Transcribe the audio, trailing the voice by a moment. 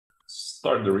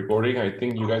start the recording. I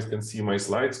think you guys can see my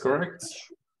slides, correct?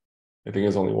 I think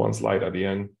there's only one slide at the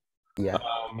end. Yeah.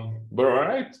 But all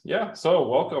right, yeah. So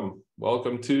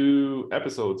welcome to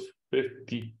episode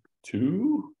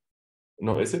 52.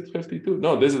 No, is it 52?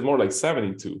 No, this is more like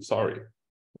 72. Sorry,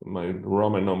 my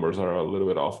Roman numbers are a little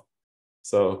bit off.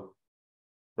 So,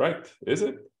 right, is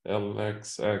it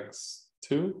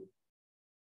LXXII?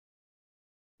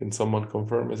 Can someone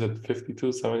confirm? Is it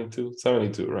 52, 72?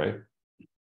 72, right?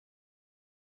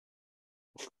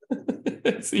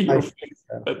 See your face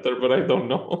better, but I don't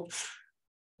know.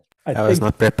 I was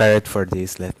not prepared for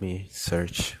this. Let me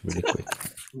search really quick.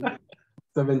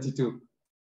 72.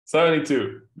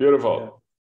 72. Beautiful.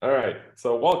 Yeah. All right.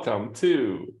 So welcome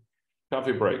to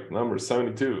coffee break number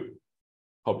 72.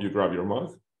 Hope you grab your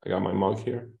mug. I got my mug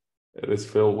here. It is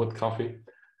filled with coffee.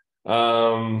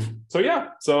 So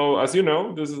as you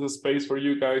know, this is a space for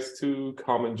you guys to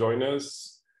come and join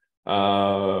us,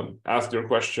 ask your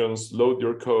questions, load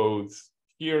your codes.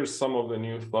 Here's some of the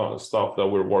new stuff that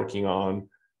we're working on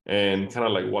and kind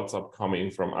of like what's upcoming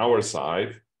from our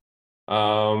side.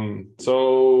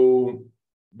 So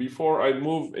before I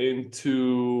move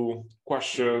into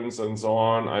questions and so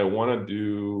on, I want to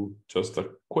do just a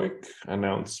quick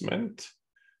announcement.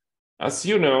 As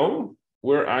you know,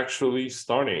 we're actually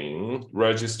starting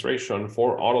registration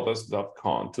for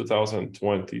Autodesk.con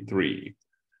 2023.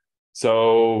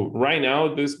 So right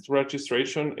now, this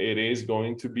registration, it is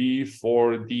going to be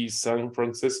for the San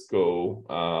Francisco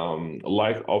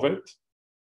leg of it.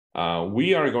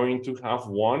 We are going to have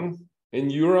one in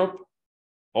Europe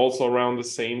also around the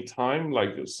same time,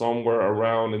 like somewhere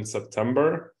around in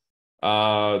September.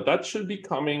 That should be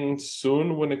coming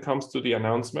soon when it comes to the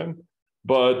announcement.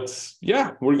 But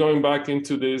yeah, we're going back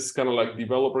into this kind of like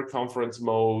developer conference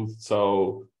mode.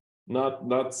 So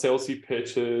not salesy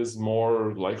pitches,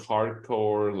 more like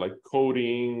hardcore, like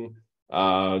coding,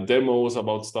 demos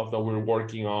about stuff that we're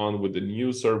working on with the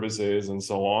new services and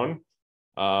so on.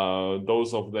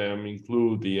 Those of them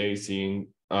include the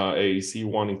AEC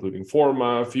one, including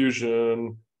Forma,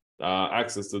 Fusion,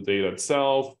 access to data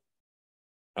itself.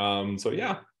 So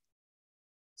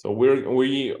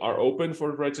we are open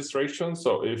for registration.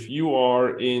 So if you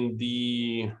are in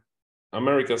the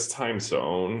America's time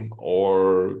zone,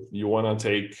 or you want to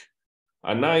take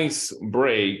a nice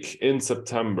break in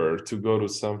September to go to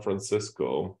San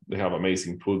Francisco, they have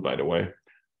amazing food, by the way.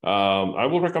 I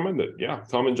will recommend it. Yeah,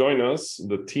 come and join us.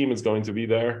 The team is going to be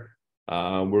there.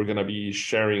 We're going to be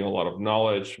sharing a lot of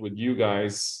knowledge with you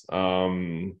guys. A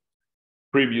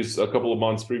couple of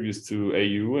months previous to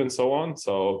AU and so on.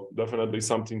 So definitely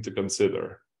something to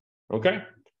consider. Okay.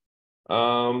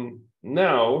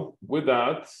 Now with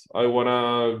that, I want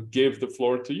to give the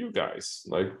floor to you guys.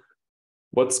 Like,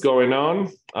 what's going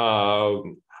on?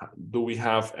 Do we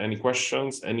have any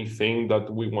questions? Anything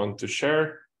that we want to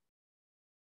share?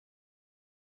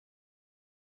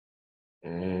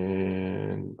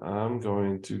 And I'm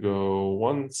going to go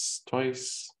once,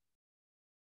 twice,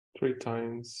 3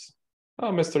 times.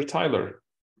 Oh, Mr. Tyler.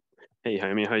 Hey,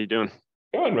 Jaime, how you doing?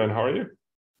 Good, man. How are you?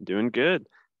 Doing good.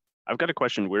 I've got a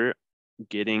question. We're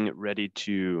getting ready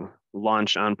to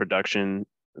launch on production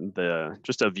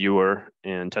just a viewer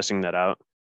and testing that out.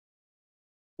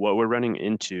 What we're running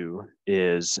into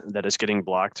is that it's getting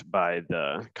blocked by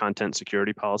the content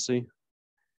security policy.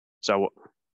 So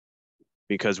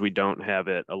because we don't have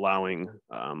it allowing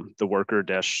the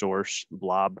worker-source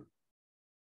blob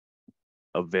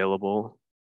available.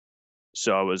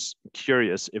 So I was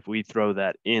curious if we throw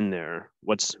that in there,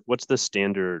 what's the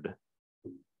standard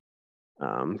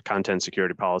content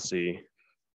security policy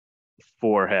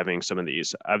for having some of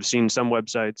these? I've seen some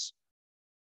websites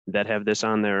that have this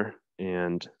on there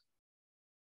and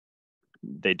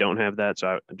they don't have that. So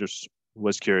I just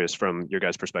was curious from your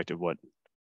guys' perspective,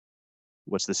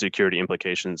 what's the security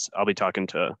implications? I'll be talking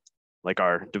to like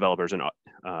our developers and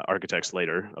architects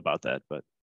later about that, but.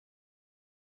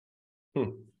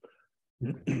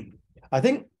 I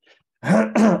think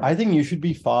you should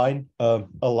be fine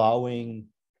allowing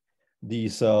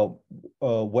these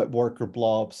web worker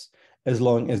blobs as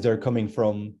long as they're coming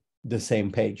from the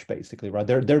same page, basically, right?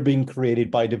 They're being created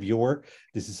by the viewer.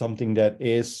 This is something that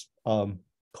is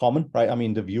common, right? I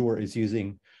mean, the viewer is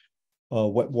using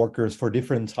web workers for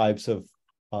different types of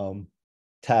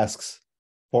tasks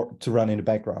to run in the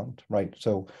background, right?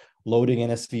 So loading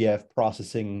an SVF,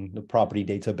 processing the property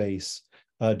database,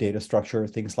 data structure,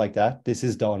 things like that. This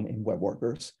is done in web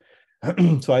workers.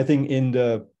 So I think in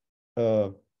the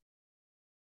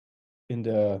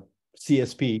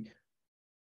CSP,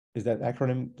 is that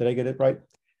acronym? Did I get it right?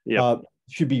 Yeah.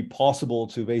 Should be possible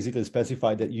to basically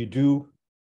specify that you do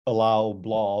allow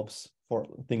blobs for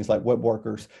things like web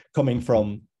workers coming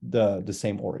from the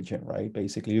same origin, right?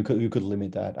 Basically, you could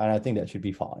limit that, and I think that should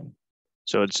be fine.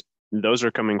 So those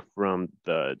are coming from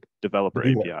the developer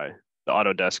API, the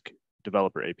Autodesk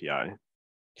developer API.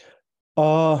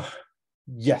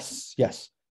 Yes.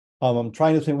 I'm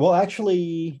trying to think. Well,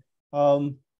 actually,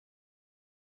 I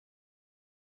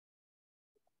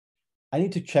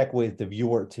need to check with the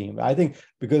viewer team.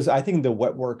 Because I think the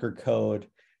web worker code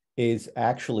is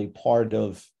actually part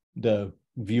of the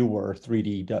viewer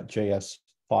 3D.js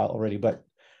file already, but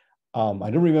I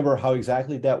don't remember how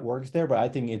exactly that works there, but I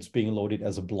think it's being loaded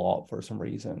as a blob for some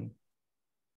reason.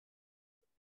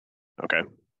 Okay.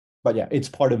 But yeah, it's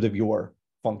part of the viewer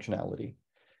functionality.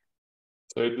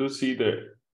 So I do see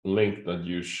the link that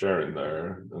you share in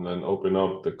there, and then open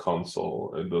up the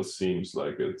console. It does seems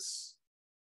like it's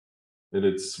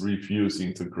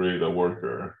refusing to create a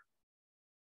worker.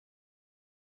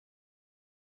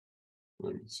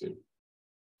 Let me see.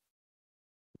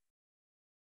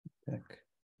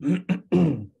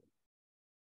 From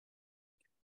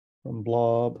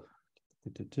blob.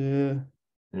 Yeah.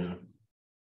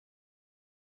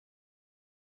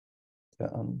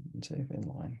 Save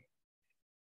inline.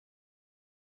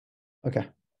 Okay.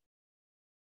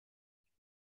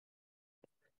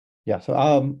 Yeah, so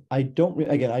I don't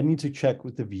again, I need to check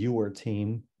with the viewer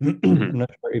team. I'm not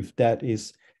sure if that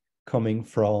is coming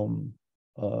from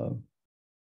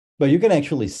but you can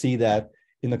actually see that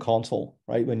in the console,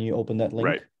 right? When you open that link.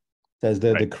 Right. There's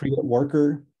the create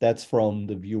worker, that's from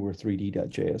the viewer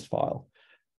 3D.js file.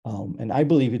 And I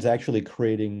believe it's actually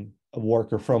creating a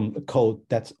worker from a code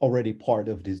that's already part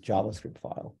of this JavaScript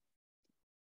file.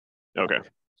 Okay.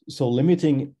 So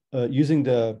limiting, using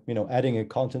adding a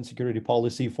content security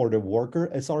policy for the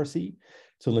worker SRC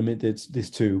to limit this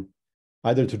to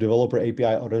either to developer API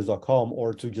Autodesk.com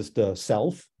or to just the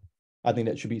self. I think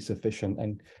that should be sufficient,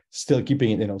 and still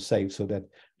keeping it safe so that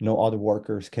no other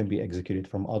workers can be executed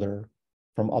from other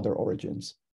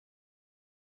origins.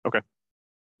 Okay.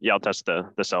 Yeah, I'll test the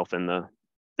self and the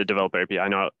developer API. I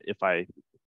know if I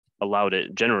allowed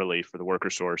it generally for the worker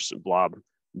source blob,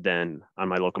 then on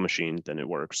my local machine, then it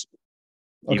works.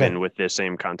 Okay. Even with the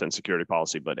same content security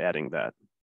policy, but adding that.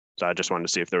 So I just wanted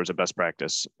to see if there was a best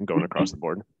practice going across the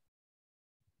board.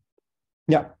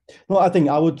 Yeah. Well, I think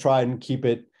I would try and keep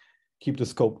the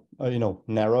scope,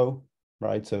 narrow,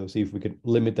 right? So see if we could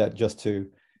limit that just to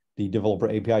the developer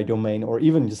API domain or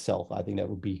even just self. I think that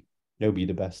would be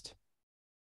the best.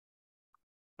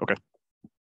 Okay.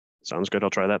 Sounds good.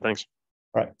 I'll try that. Thanks.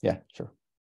 All right. Yeah, sure.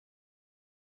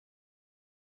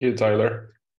 Hey,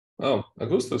 Tyler. Oh,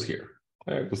 Augusto's here.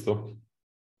 Hi, Augusto.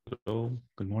 Hello.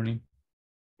 Good morning.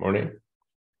 Morning.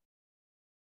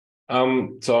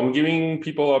 So I'm giving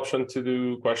people option to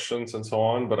do questions and so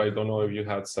on, but I don't know if you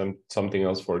had something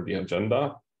else for the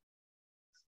agenda.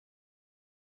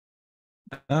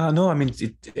 No, I mean,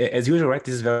 as usual, right?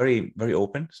 This is very, very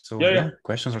open. So yeah.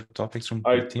 Questions or topics from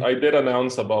the team. I did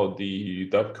announce about the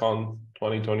DevCon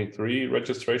 2023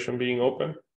 registration being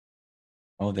open.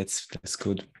 Oh, that's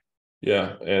good.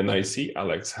 Yeah, and I see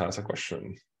Alex has a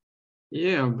question.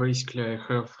 Yeah, basically I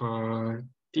have a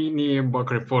teeny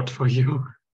bug report for you.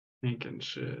 I can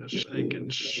show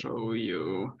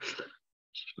you.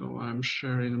 So I'm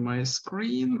sharing my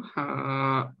screen.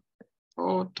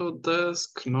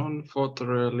 Autodesk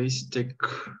non-photorealistic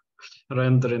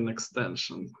rendering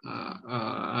extension.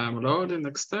 I'm loading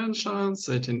extensions,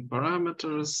 setting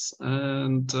parameters,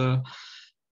 and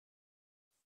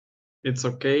it's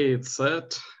okay, it's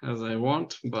set as I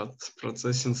want, but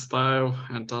processing style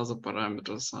and other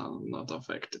parameters are not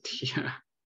affected here.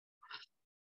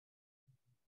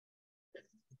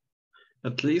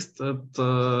 At least at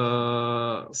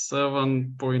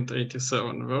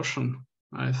 7.87 version,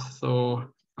 I thought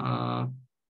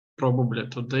probably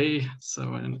today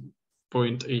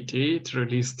 7.88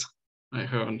 released. I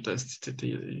haven't tested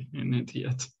it in it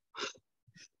yet.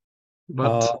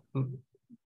 But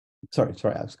sorry,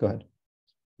 Alex, go ahead.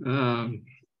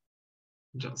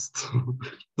 Just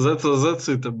that's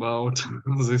it about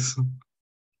this.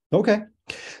 Okay,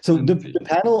 so the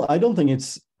panel, I don't think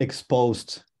it's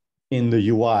exposed in the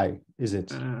UI, is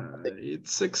it?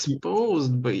 It's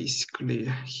exposed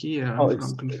basically here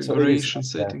from configuration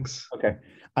settings. Okay,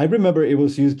 I remember it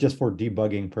was used just for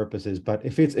debugging purposes, but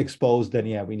if it's exposed, then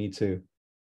yeah, we need to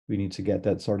get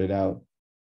that sorted out.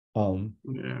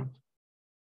 Yeah.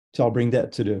 So I'll bring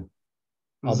that to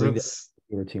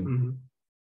your team. Mm-hmm.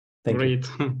 Thank Great.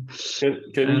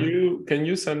 you. Can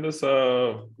you send us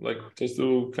just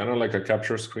do kind of like a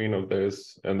capture screen of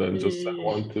this and then just send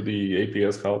one to the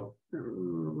APS help?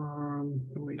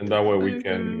 And that way we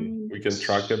can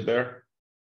track it there.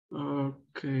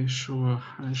 Okay, sure.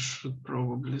 I should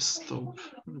probably stop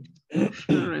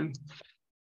sharing.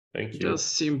 Thank you.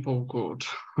 Just simple code.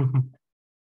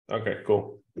 Okay,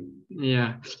 cool.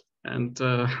 Yeah, and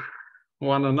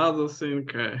one another thing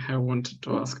I wanted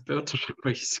to ask Peter,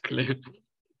 basically,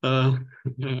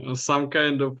 some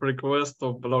kind of request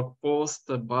or blog post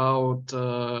about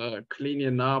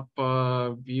cleaning up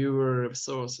viewer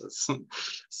resources.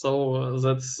 So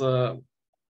that's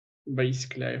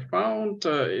basically I found,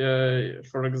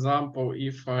 for example,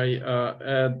 if I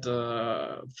add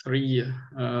three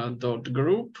dot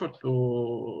group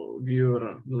to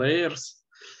viewer layers,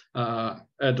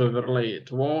 add overlay,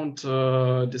 it won't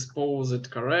dispose it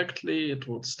correctly, it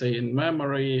would stay in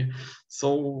memory.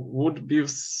 So would be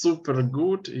super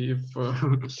good if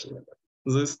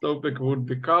this topic would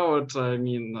be covered. I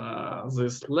mean,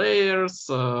 these layers,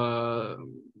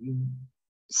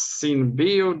 scene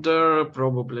builder,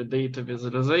 probably data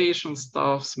visualization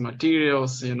stuffs,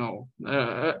 materials, you know,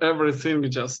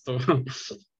 everything just to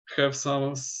have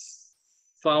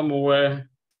somewhere.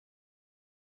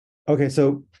 Okay,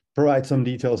 so provide some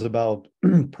details about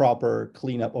proper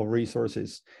cleanup of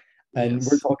resources. And Yes.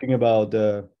 we're talking about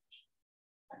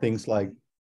things like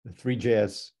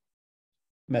 3JS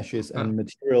meshes and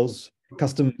materials,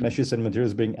 custom meshes and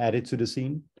materials being added to the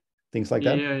scene, things like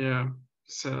that. Yeah.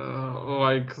 So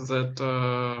like that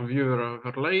viewer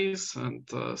overlays and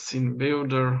scene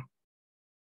builder.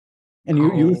 And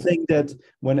you think that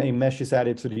when a mesh is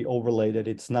added to the overlay that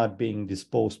it's not being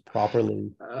disposed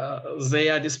properly? They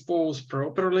are disposed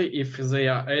properly if they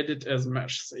are added as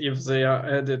meshes. If they are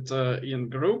added in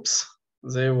groups,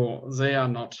 they are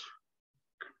not.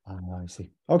 I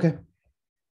see. Okay.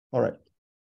 All right.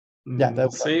 Yeah, that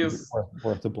was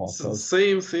worth the blog post.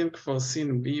 Same thing for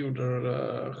scene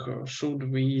builder.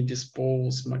 Should we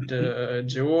dispose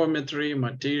geometry,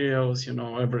 materials, you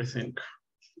know, everything?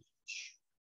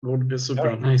 Would be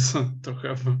super nice to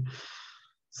have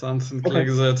something like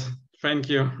that. Thank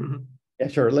you. Yeah,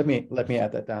 sure. Let me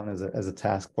add that down as a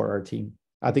task for our team.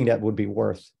 I think that would be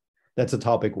that's a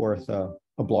topic worth a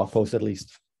blog post at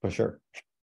least, for sure.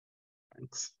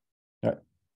 Thanks. All right.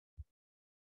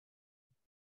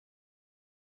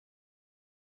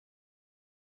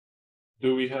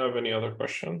 Do we have any other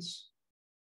questions?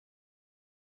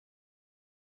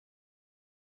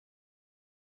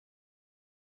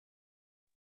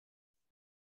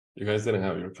 You guys didn't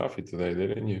have your coffee today,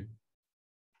 didn't you?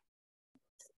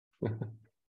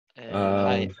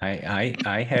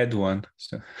 I had one.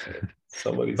 So.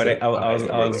 Somebody but said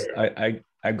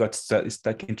I got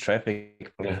stuck in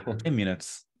traffic for 10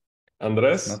 minutes.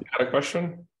 Andres, you had a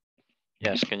question?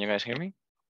 Yes, can you guys hear me?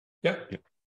 Yeah.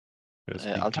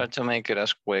 I'll try to make it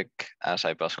as quick as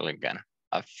I possibly can.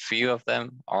 A few of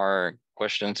them are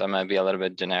questions that might be a little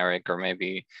bit generic or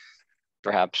maybe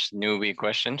perhaps newbie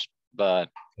questions, but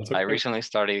okay.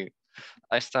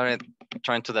 I started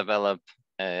trying to develop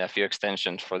a few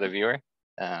extensions for the viewer.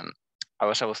 I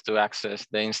was able to access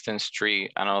the instance tree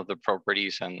and all of the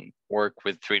properties and work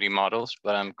with 3D models,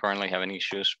 but I'm currently having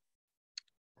issues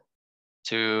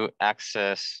to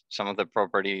access some of the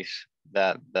properties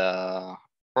that the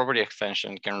property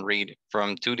extension can read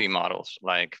from 2D models,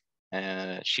 like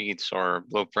sheets or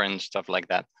blueprints, stuff like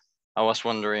that. I was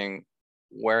wondering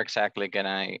where exactly can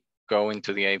I go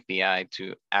into the API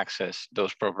to access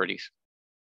those properties?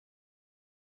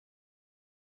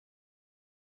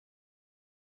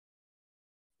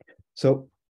 So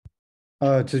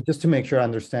just to make sure I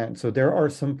understand, so there are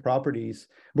some properties,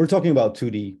 we're talking about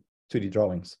 2D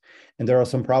drawings, and there are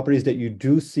some properties that you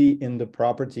do see in the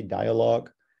property dialog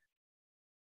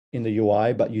in the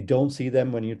UI, but you don't see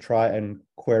them when you try and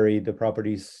query the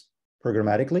properties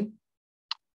programmatically?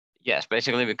 Yes,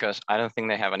 basically because I don't think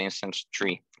they have an instance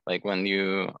tree. Like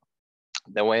the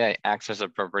way I access the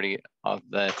property of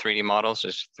the 3D models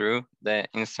is through the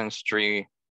instance tree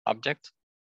object,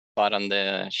 but on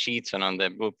the sheets and on the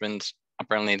blueprints,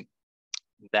 apparently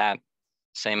that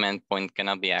same endpoint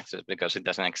cannot be accessed because it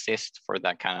doesn't exist for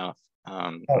that kind of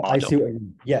module. I see what you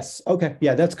mean. Yes. Okay.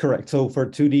 Yeah, that's correct. So for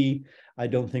 2D, I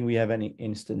don't think we have any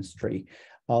instance tree.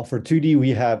 For 2D,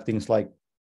 we have things like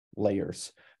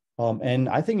layers. And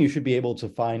I think you should be able to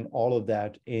find all of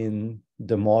that in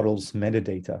the model's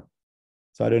metadata.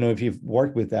 So I don't know if you've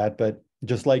worked with that, but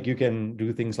just like you can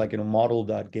do things like in a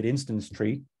model.getInstance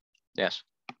tree. Yes.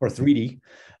 For 3D,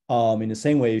 in the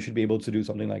same way, you should be able to do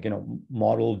something like,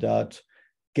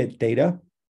 model.getData,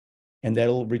 and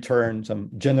that'll return some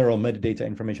general metadata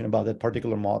information about that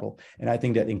particular model. And I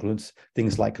think that includes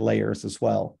things like layers as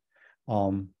well.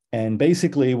 And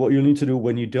basically what you need to do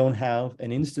when you don't have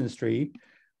an instance tree,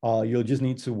 you'll just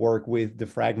need to work with the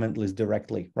fragment list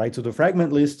directly, right? So the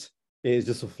fragment list is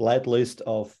just a flat list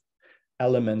of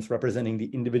elements representing the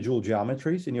individual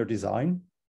geometries in your design,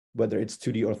 whether it's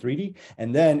 2D or 3D.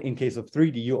 And then in case of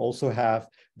 3D, you also have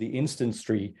the instance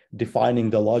tree defining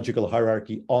the logical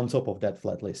hierarchy on top of that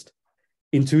flat list.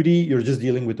 In 2D, you're just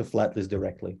dealing with the flat list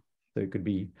directly. So it could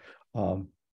be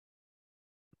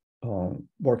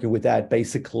working with that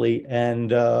basically.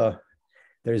 And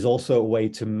there's also a way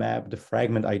to map the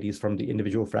fragment IDs from the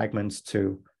individual fragments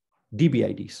to DB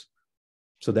IDs.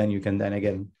 So then you can then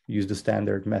again use the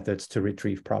standard methods to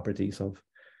retrieve properties of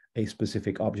a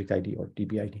specific object ID or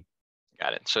DB ID.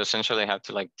 Got it. So essentially I have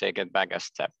to like take it back a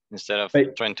step. Instead of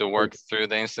trying to work through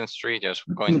the instance tree, just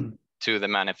going to the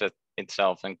manifest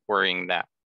itself and querying that.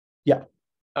 Yeah.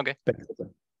 Okay. Basically.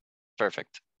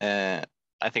 Perfect.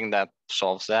 I think that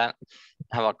solves that.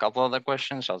 I have a couple other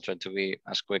questions. I'll try to be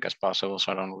as quick as possible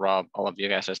so I don't rob all of you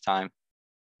guys' time.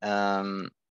 So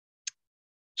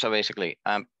basically,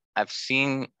 I've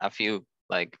seen a few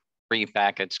like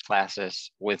pre-packaged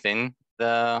classes within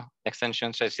the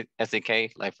extensions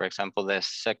SDK, like for example, the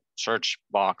search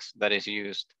box that is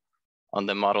used on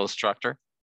the model structure,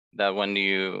 that when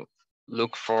you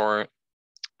look for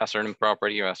a certain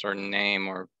property or a certain name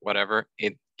or whatever,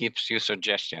 it gives you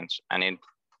suggestions, and it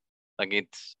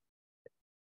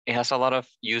has a lot of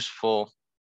useful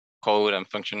code and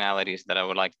functionalities that I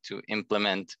would like to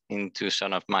implement into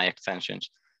some of my extensions.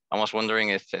 I was wondering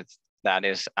if that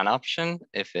is an option,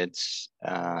 if it's,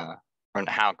 or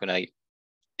how could I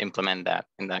implement that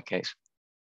in that case?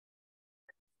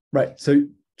 Right. So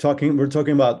we're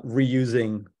talking about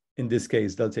reusing, in this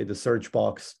case, let's say the search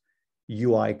box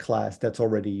UI class that's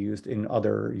already used in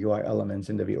other UI elements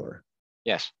in the viewer.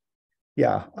 Yes.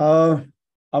 Yeah.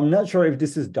 I'm not sure if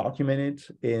this is documented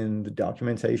in the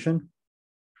documentation.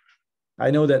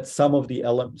 I know that some of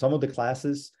the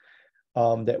classes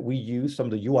that we use, some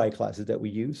of the UI classes that we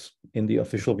use in the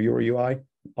official viewer UI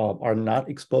are not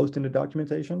exposed in the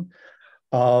documentation.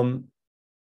 And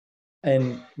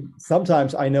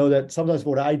sometimes I know that sometimes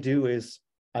what I do is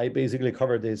I basically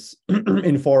cover this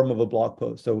in form of a blog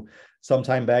post. So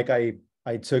sometime back, I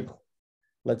took,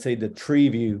 let's say, the tree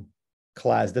view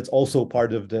class that's also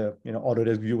part of the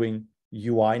Autodesk viewing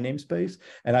UI namespace,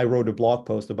 and I wrote a blog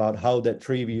post about how that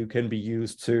tree view can be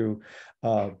used to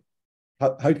how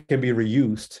it can be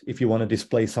reused if you want to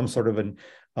display some sort of an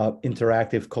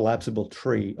interactive collapsible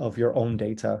tree of your own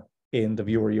data in the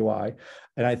viewer UI.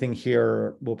 And I think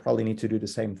here we'll probably need to do the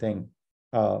same thing.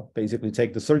 Basically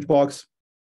take the search box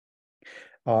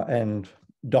and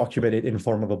document it in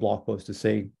form of a blog post to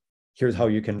say, here's how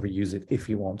you can reuse it if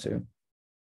you want to.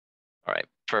 All right,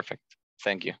 perfect.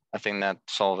 Thank you. I think that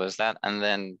solves that. And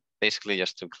then basically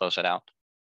just to close it out,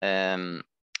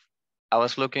 I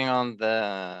was looking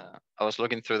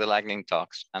through the Lightning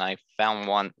talks, and I found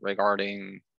one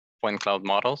regarding point cloud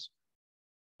models.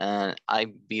 And I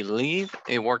believe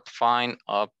it worked fine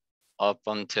up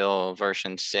until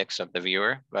version 6 of the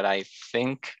viewer, but I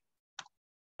think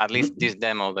at least this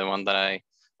demo, the one that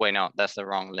wait, no, that's the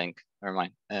wrong link. Never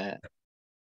mind. The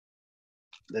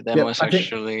demo is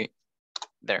actually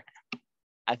there.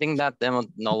 I think that demo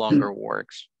no longer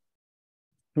works.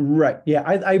 Right. Yeah,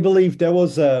 I believe there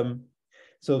was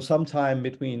so sometime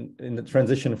in the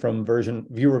transition from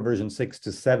viewer version 6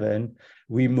 to 7,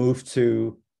 we moved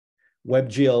to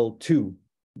WebGL 2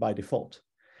 by default.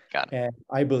 Got it. And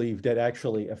I believe that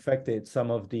actually affected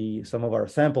some of our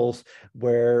samples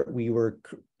where we were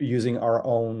using our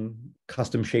own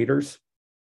custom shaders.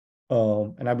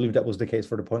 And I believe that was the case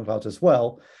for the point clouds as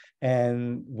well.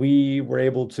 And we were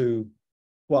able to,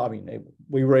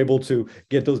 we were able to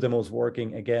get those demos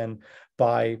working again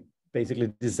by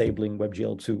basically disabling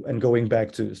WebGL 2 and going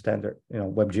back to standard,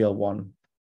 WebGL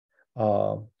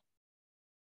 1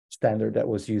 standard that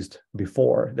was used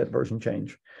before that version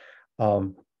change.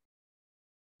 So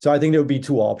I think there would be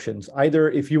two options. Either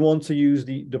if you want to use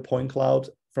the point cloud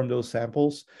from those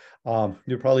samples,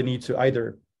 you probably need to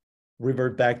either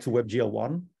revert back to WebGL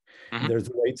 1. Mm-hmm. There's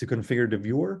a way to configure the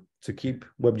viewer to keep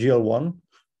WebGL 1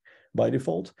 by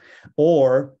default,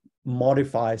 or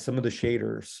modify some of the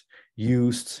shaders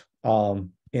used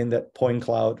in that point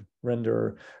cloud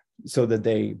render so that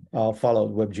they follow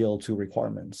WebGL 2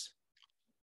 requirements.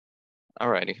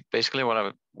 Alrighty. Basically,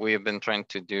 what we have been trying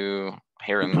to do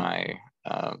here in my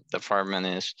department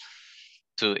is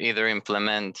to either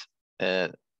implement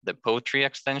the Poetry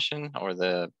extension or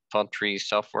the Poetry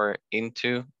software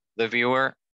into the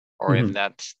viewer, or if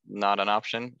that's not an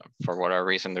option, for whatever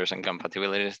reason, there's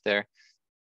incompatibilities there,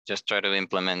 just try to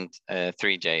implement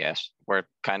Three.js. We're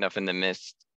kind of in the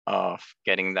midst of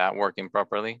getting that working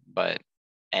properly, but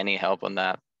any help on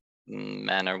that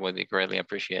manner would be greatly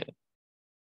appreciated.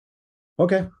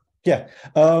 Okay. Yeah.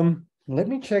 Let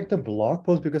me check the blog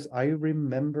post because I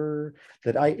remember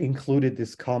that I included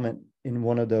this comment in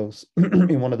one of those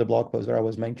in one of the blog posts where I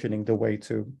was mentioning the way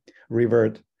to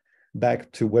revert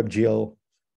back to WebGL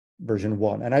version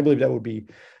 1. And I believe that would be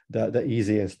the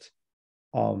easiest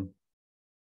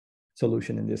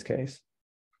solution in this case.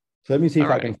 So let me see if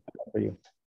I can find that for you.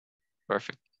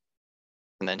 Perfect.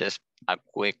 And then just a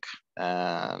quick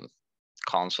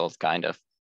consult kind of.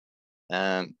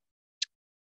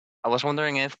 I was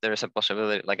wondering if there's a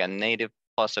possibility, like a native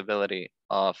possibility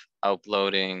of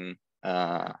uploading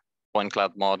point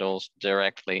cloud models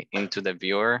directly into the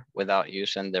viewer without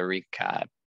using the recap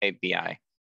API,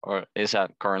 or is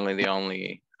that currently the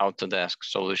only Autodesk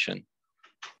solution?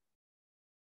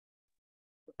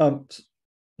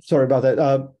 Sorry about that.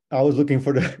 I was looking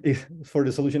for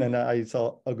the solution, and I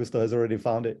saw Augusto has already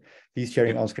found it. He's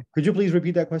sharing on screen. Could you please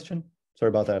repeat that question? Sorry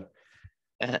about that.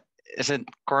 Is it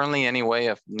currently any way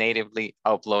of natively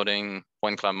uploading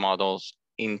point cloud models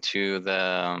into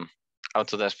the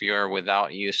Autodesk viewer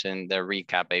without using the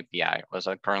recap API? Was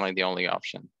that currently the only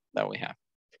option that we have?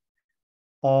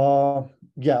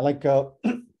 Yeah, like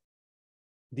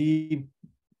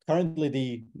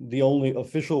currently the only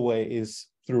official way is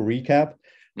through recap.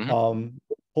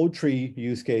 Poetry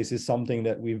use case is something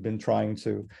that we've been trying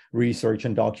to research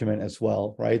and document as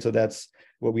well, right? So that's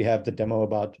where we have the demo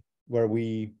about, where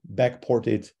we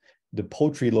backported the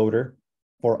Poetry loader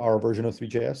for our version of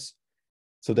Three.js,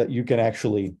 so that you can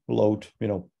actually load,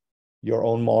 your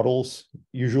own models,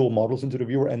 usual models into the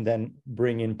viewer, and then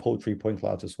bring in Poetry point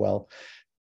clouds as well.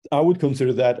 I would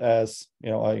consider that as,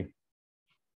 a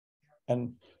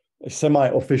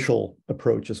semi-official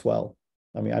approach as well.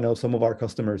 I mean, I know some of our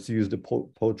customers use the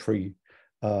Poetry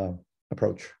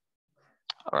approach.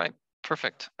 All right,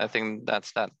 perfect. I think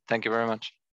that's that. Thank you very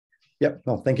much. Yep.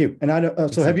 No, thank you. And I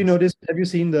so have you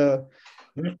seen the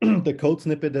the code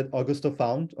snippet that Augusto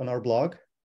found on our blog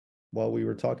while we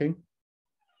were talking?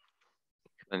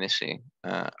 Let me see.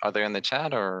 Are they in the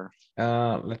chat or?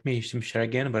 Let me share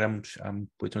again, but I'm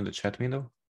putting on the chat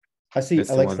window. I see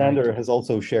that's Alexander has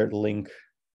also shared a link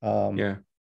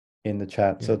in the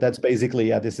chat. Yeah. So that's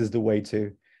basically, this is the way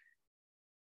to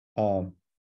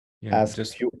ask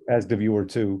the viewer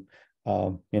to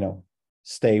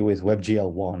stay with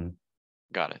WebGL 1.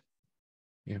 Got it.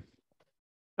 Yeah.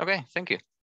 Okay, thank you.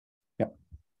 Yeah.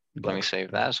 Let me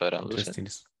save that so I don't lose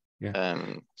it. Yeah.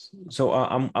 So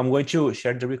I'm going to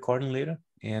share the recording later,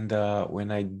 and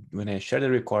when I share the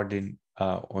recording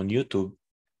on YouTube,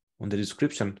 on the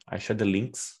description, I share the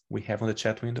links we have on the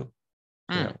chat window.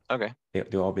 Okay.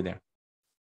 They'll all be there.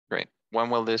 Great. When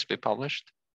will this be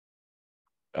published?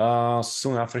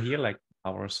 Soon after here, like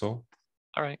an hour or so.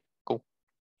 All right. Cool.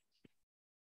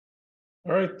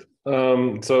 All right.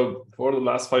 So for the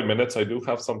last 5 minutes, I do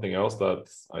have something else that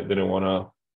I didn't want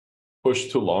to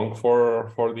push too long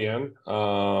for the end,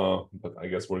 but I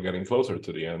guess we're getting closer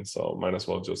to the end, so might as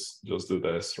well just do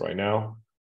this right now.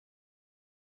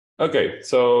 Okay,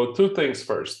 so 2 things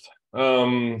first.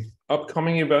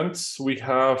 Upcoming events, we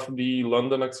have the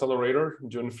London Accelerator,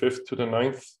 June 5th to the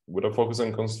 9th, with a focus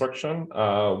on construction.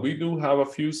 We do have a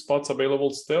few spots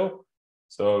available still,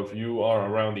 so if you are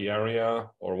around the area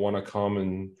or want to come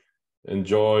and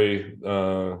enjoy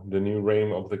the new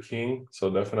reign of the king, so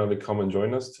definitely come and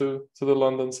join us to the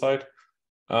London side.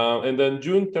 And then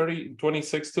June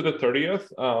 26th to the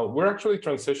 30th, we're actually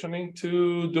transitioning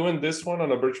to doing this one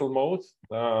on a virtual mode.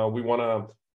 We want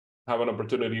to have an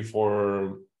opportunity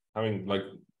for having like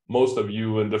most of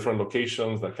you in different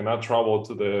locations that cannot travel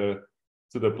to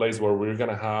the place where we're going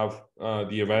to have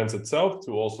the events itself,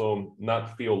 to also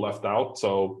not feel left out.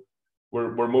 So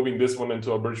we're moving this one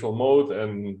into a virtual mode,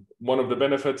 and one of the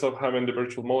benefits of having the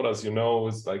virtual mode, as you know,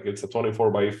 is like it's a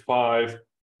 24/5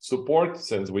 support,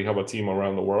 since we have a team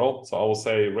around the world. So I will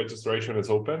say registration is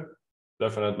open.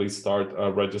 Definitely start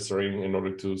registering in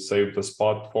order to save the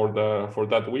spot for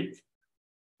that week.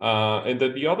 And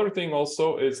then the other thing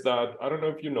also is that, I don't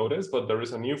know if you noticed, but there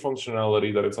is a new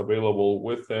functionality that is available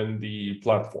within the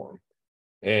platform.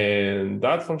 And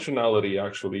that functionality,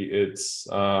 actually, it's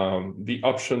the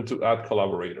option to add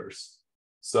collaborators.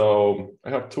 So I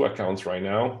have 2 accounts right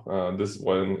now. This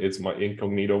one, it's my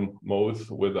incognito mode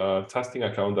with a testing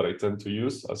account that I tend to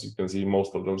use. As you can see,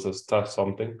 most of them says test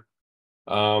something.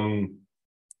 And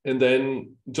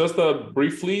then just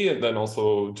briefly, and then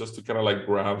also just to kind of like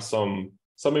grab some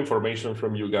information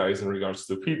from you guys in regards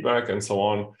to feedback and so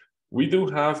on. We do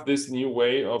have this new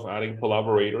way of adding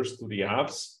collaborators to the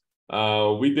apps.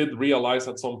 We did realize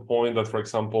at some point that, for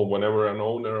example, whenever an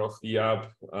owner of the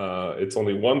app, it's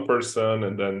only one person,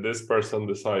 and then this person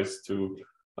decides to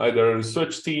either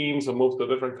switch teams or move to a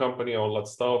different company, all that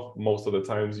stuff, most of the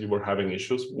times you were having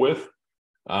issues with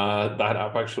that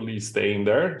app actually staying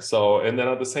there. So, and then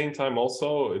at the same time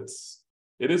also,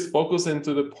 it is focused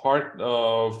into the part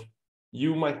of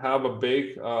you might have a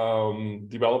big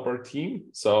developer team.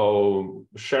 So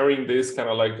sharing this kind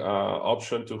of like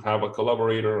option to have a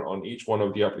collaborator on each one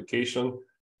of the application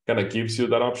kind of gives you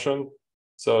that option.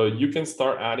 So you can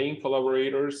start adding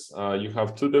collaborators. You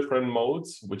have two different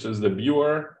modes, which is the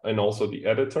viewer and also the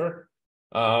editor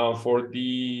for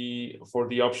the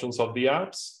options of the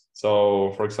apps.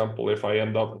 So for example, if I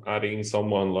end up adding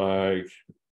someone like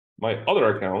my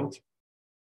other account,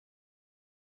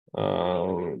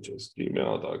 just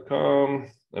gmail.com,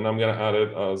 and I'm gonna add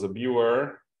it as a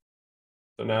viewer.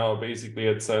 So now basically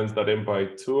it sends that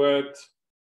invite to it.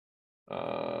 Then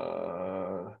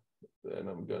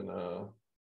I'm gonna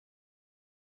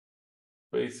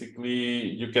basically,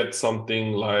 you get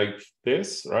something like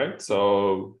this, right?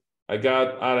 So I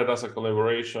got added as a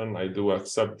collaboration. I do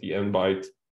accept the invite.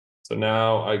 So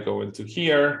now I go into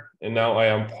here, and now I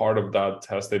am part of that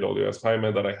test AWS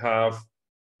Jaime that I have,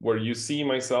 where you see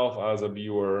myself as a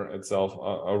viewer itself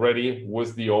already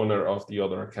with the owner of the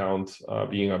other account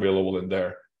being available in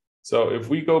there. So if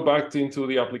we go back into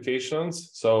the applications,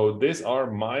 so these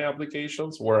are my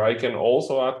applications where I can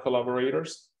also add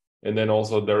collaborators. And then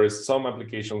also there is some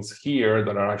applications here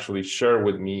that are actually shared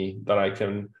with me that I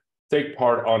can take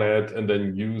part on it and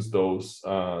then use those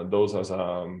as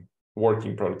a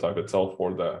working prototype itself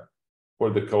for the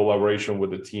collaboration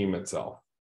with the team itself.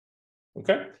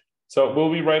 Okay. So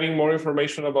we'll be writing more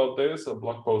information about this. A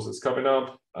blog post is coming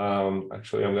up.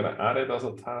 Actually, I'm going to add it as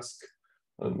a task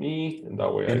on me, and that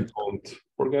way I don't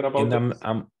forget about it.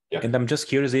 And I'm just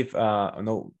curious if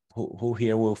who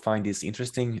here will find this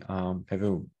interesting. Have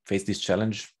you faced this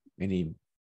challenge? Any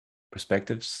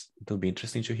perspectives? It'll be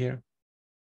interesting to hear.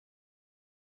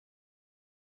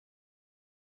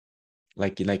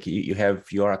 Like you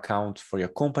have your account for your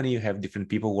company, you have different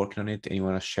people working on it, and you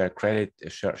want to share credit,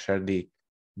 share the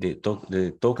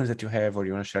tokens that you have, or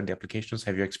you want to share the applications.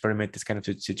 Have you experimented this kind of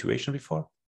situation before?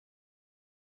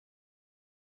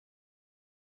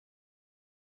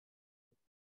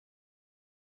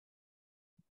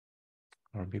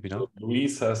 Or maybe not.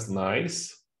 Luis says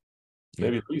nice.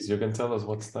 Maybe Luis, you can tell us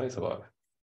what's nice about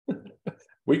it.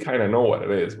 We kind of know what it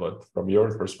is, but from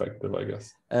your perspective, I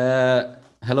guess.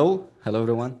 Hello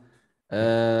everyone.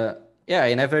 Yeah,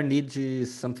 I never need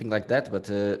something like that, but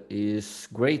it's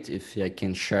great if I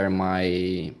can share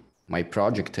my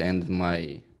project and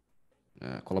my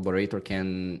collaborator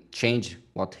can change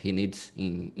what he needs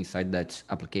inside that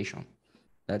application.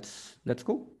 That's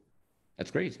cool.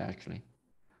 That's great actually.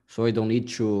 So I don't need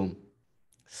to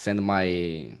send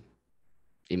my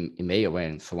email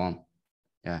and so on.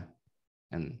 Yeah,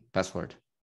 and password.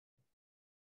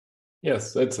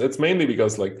 Yes, it's mainly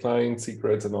because like client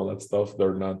secrets and all that stuff,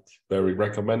 they're not very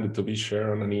recommended to be shared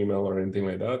on an email or anything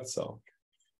like that. So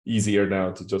easier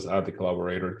now to just add the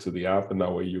collaborator to the app, and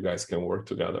that way you guys can work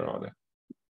together on it.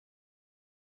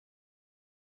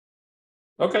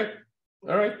 Okay.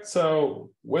 All right.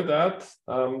 So with that,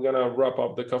 I'm gonna wrap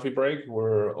up the coffee break.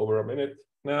 We're over a minute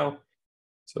now.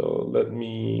 So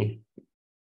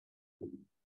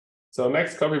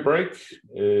next coffee break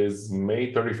is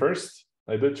May 31st.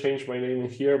 I did change my name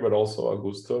here, but also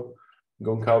Augusto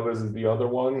Goncalves is the other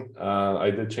one. I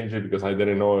did change it because I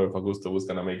didn't know if Augusto was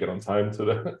gonna make it on time to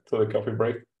the coffee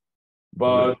break.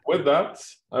 But with that,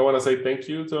 I want to say thank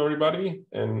you to everybody.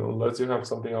 And unless you have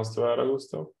something else to add,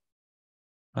 Augusto.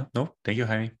 No, thank you,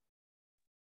 Jaime.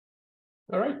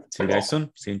 All right. See you guys soon.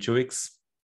 See you in 2 weeks.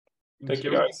 Thank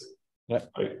you, guys. Yeah.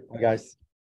 Bye. Bye, guys.